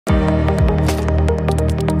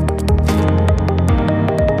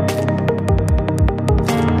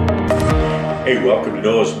Hey, welcome to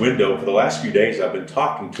Noah's Window. For the last few days, I've been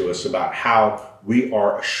talking to us about how we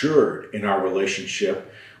are assured in our relationship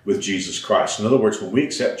with Jesus Christ. In other words, when we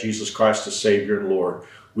accept Jesus Christ as Savior and Lord,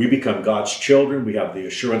 we become God's children. We have the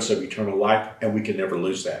assurance of eternal life, and we can never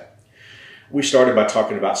lose that. We started by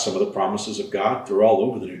talking about some of the promises of God. They're all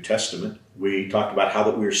over the New Testament. We talked about how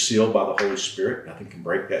that we are sealed by the Holy Spirit. Nothing can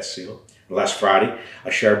break that seal. Last Friday,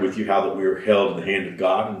 I shared with you how that we are held in the hand of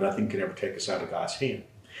God, and nothing can ever take us out of God's hand.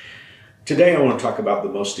 Today, I want to talk about the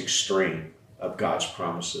most extreme of God's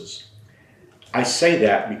promises. I say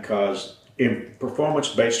that because in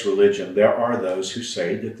performance-based religion, there are those who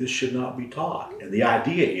say that this should not be taught. And the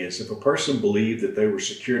idea is if a person believed that they were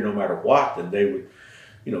secure no matter what, then they would,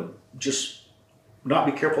 just not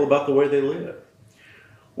be careful about the way they live.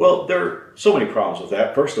 Well, there are so many problems with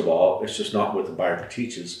that. First of all, it's just not what the Bible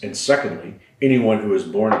teaches. And secondly, anyone who is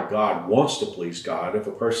born of God wants to please God. If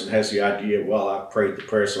a person has the idea, well, I prayed the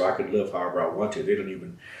prayer so I could live however I want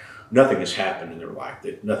to, nothing has happened in their life,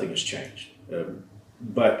 nothing has changed.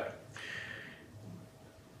 But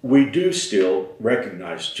we do still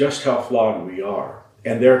recognize just how flawed we are.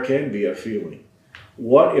 And there can be a feeling.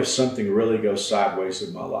 What if something really goes sideways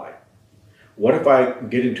in my life? What if I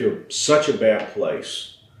get into such a bad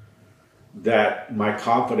place that my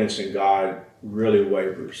confidence in God really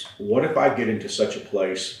wavers? What if I get into such a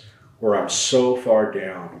place where I'm so far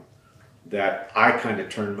down that I kind of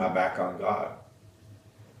turn my back on God?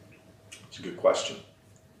 It's a good question.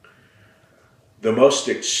 The most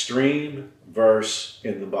extreme verse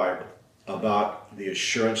in the Bible about the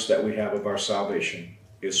assurance that we have of our salvation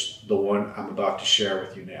is the one I'm about to share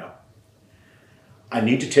with you now. I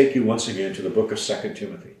need to take you once again to the book of 2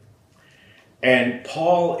 Timothy. And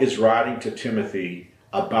Paul is writing to Timothy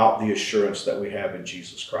about the assurance that we have in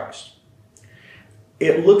Jesus Christ.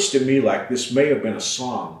 It looks to me like this may have been a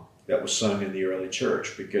song that was sung in the early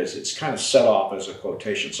church because it's kind of set off as a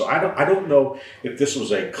quotation. So I don't know if this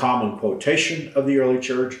was a common quotation of the early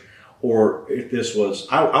church or if this was,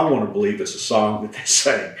 I want to believe it's a song that they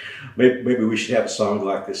sang. Maybe we should have a song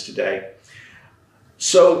like this today.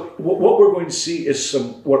 So what we're going to see is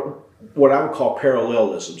some what I would call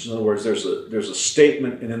parallelisms. In other words, there's a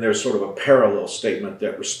statement and then there's sort of a parallel statement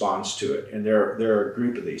that responds to it. And there are a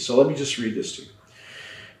group of these. So let me just read this to you.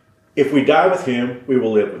 If we die with him, we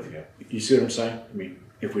will live with him. You see what I'm saying?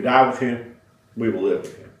 If we die with him, we will live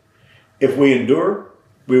with him. If we endure,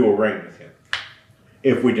 we will reign with him.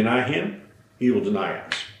 If we deny him, he will deny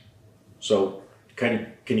us. So can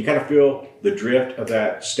you kind of feel the drift of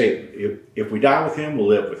that statement? If we die with him, we'll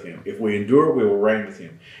live with him. If we endure, we will reign with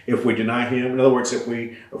him. If we deny him, in other words, if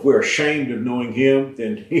we're ashamed of knowing him,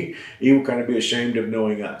 then he will kind of be ashamed of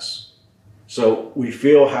knowing us. So we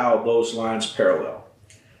feel how those lines parallel.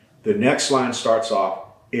 The next line starts off,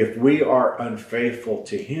 if we are unfaithful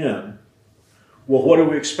to him, well, what do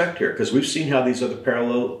we expect here? Because we've seen how these other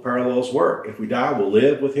parallels work. If we die, we'll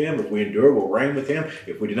live with him. If we endure, we'll reign with him.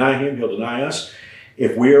 If we deny him, he'll deny us.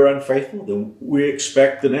 If we are unfaithful, then we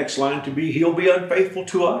expect the next line to be, he'll be unfaithful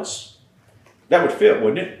to us. That would fit,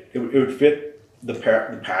 wouldn't it? It would fit the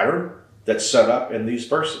pattern that's set up in these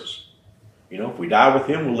verses. If we die with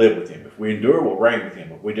him, we'll live with him. If we endure, we'll reign with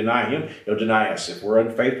him. If we deny him, he'll deny us. If we're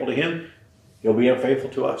unfaithful to him, he'll be unfaithful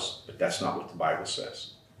to us. But that's not what the Bible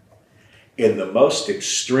says. In the most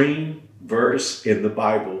extreme verse in the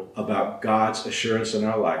Bible about God's assurance in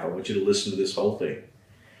our life, I want you to listen to this whole thing.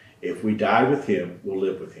 If we die with him, we'll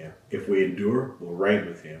live with him. If we endure, we'll reign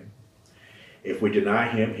with him. If we deny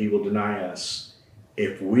him, he will deny us.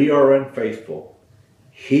 If we are unfaithful,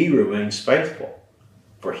 he remains faithful,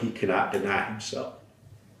 for he cannot deny himself.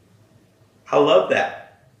 I love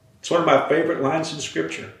that. It's one of my favorite lines in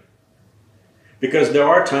Scripture. Because there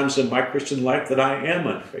are times in my Christian life that I am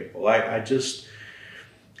unfaithful.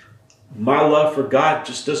 My love for God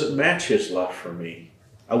just doesn't match his love for me.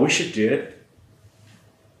 I wish it did.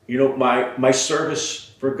 My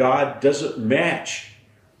service for God doesn't match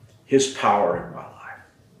his power in my life.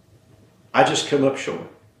 I just come up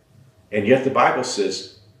short. And yet the Bible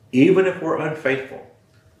says, even if we're unfaithful,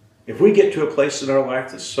 if we get to a place in our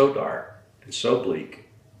life that's so dark and so bleak,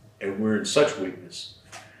 and we're in such weakness,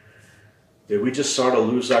 that we just sort of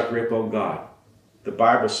lose our grip on God, the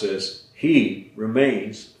Bible says he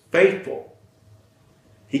remains faithful.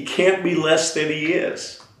 He can't be less than he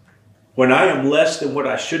is. When I am less than what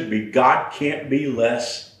I should be, God can't be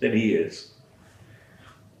less than he is.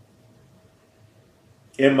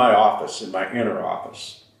 In my office, in my inner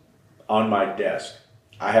office, on my desk,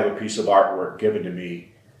 I have a piece of artwork given to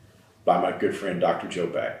me by my good friend, Dr. Joe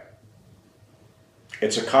Beck.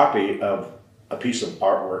 It's a copy of a piece of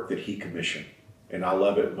artwork that he commissioned, and I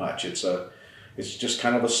love it much. It's a It's just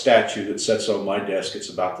kind of a statue that sits on my desk. It's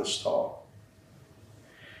about this tall.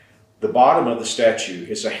 The bottom of the statue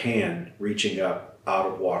is a hand reaching up out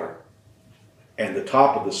of water. And the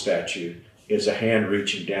top of the statue is a hand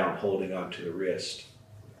reaching down, holding onto the wrist.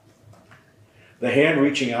 The hand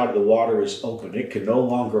reaching out of the water is open. It can no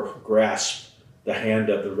longer grasp the hand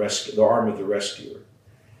of the arm of the rescuer.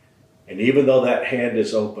 And even though that hand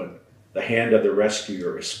is open, the hand of the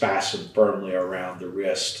rescuer is fastened firmly around the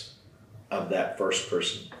wrist of that first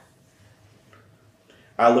person.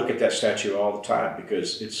 I look at that statue all the time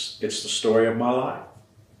because it's the story of my life.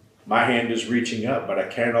 My hand is reaching up, but I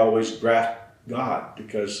can't always grasp God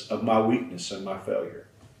because of my weakness and my failure.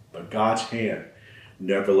 But God's hand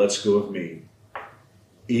never lets go of me.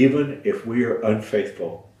 Even if we are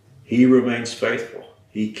unfaithful, He remains faithful.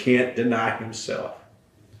 He can't deny Himself.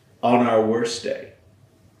 On our worst day,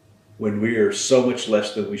 when we are so much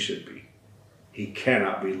less than we should be, He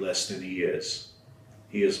cannot be less than He is.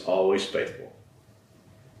 He is always faithful.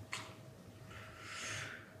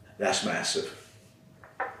 That's massive.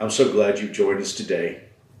 I'm so glad you joined us today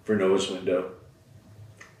for Noah's Window.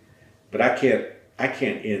 But I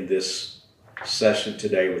can't end this session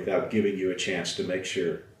today without giving you a chance to make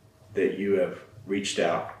sure that you have reached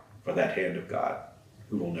out for that hand of God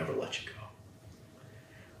who will never let you go.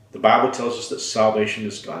 The Bible tells us that salvation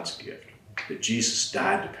is God's gift, that Jesus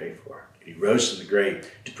died to pay for it. He rose from the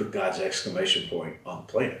grave to put God's exclamation point on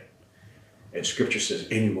the planet. And Scripture says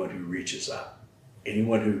anyone who reaches up,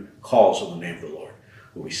 anyone who calls on the name of the Lord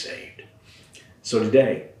will be saved. So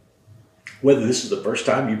today, whether this is the first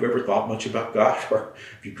time you've ever thought much about God, or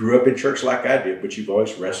if you grew up in church like I did, but you've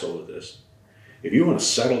always wrestled with this, if you want to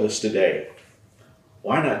settle this today,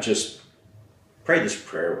 why not just pray this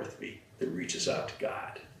prayer with me that reaches out to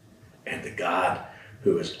God? And the God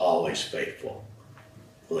who is always faithful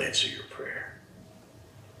will answer your prayer.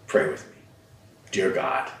 Pray with me. Dear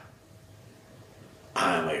God,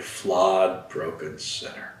 I am a flawed, broken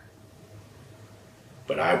sinner,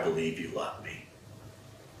 but I believe you love me.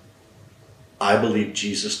 I believe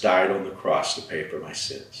Jesus died on the cross to pay for my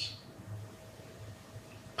sins.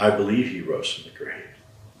 I believe He rose from the grave,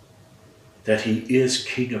 that He is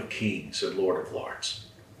King of Kings and Lord of Lords.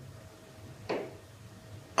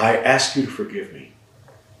 I ask you to forgive me.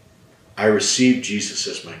 I receive Jesus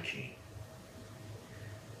as my King.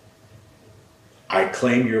 I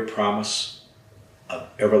claim your promise of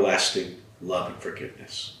everlasting love and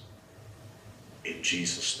forgiveness. In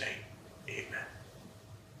Jesus' name, amen.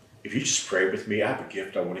 If you just pray with me, I have a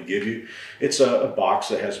gift I want to give you. It's a box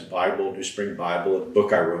that has a Bible, New Spring Bible, a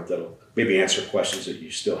book I wrote that'll maybe answer questions that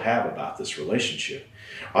you still have about this relationship.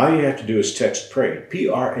 All you have to do is text PRAYED,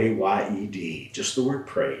 P-R-A-Y-E-D, just the word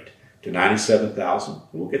prayed, to 97,000, and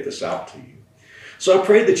we'll get this out to you. So I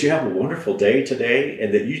pray that you have a wonderful day today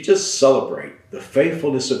and that you just celebrate the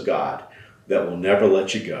faithfulness of God that will never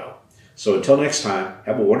let you go. So until next time,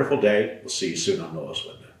 have a wonderful day. We'll see you soon on Noah's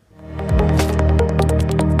Window.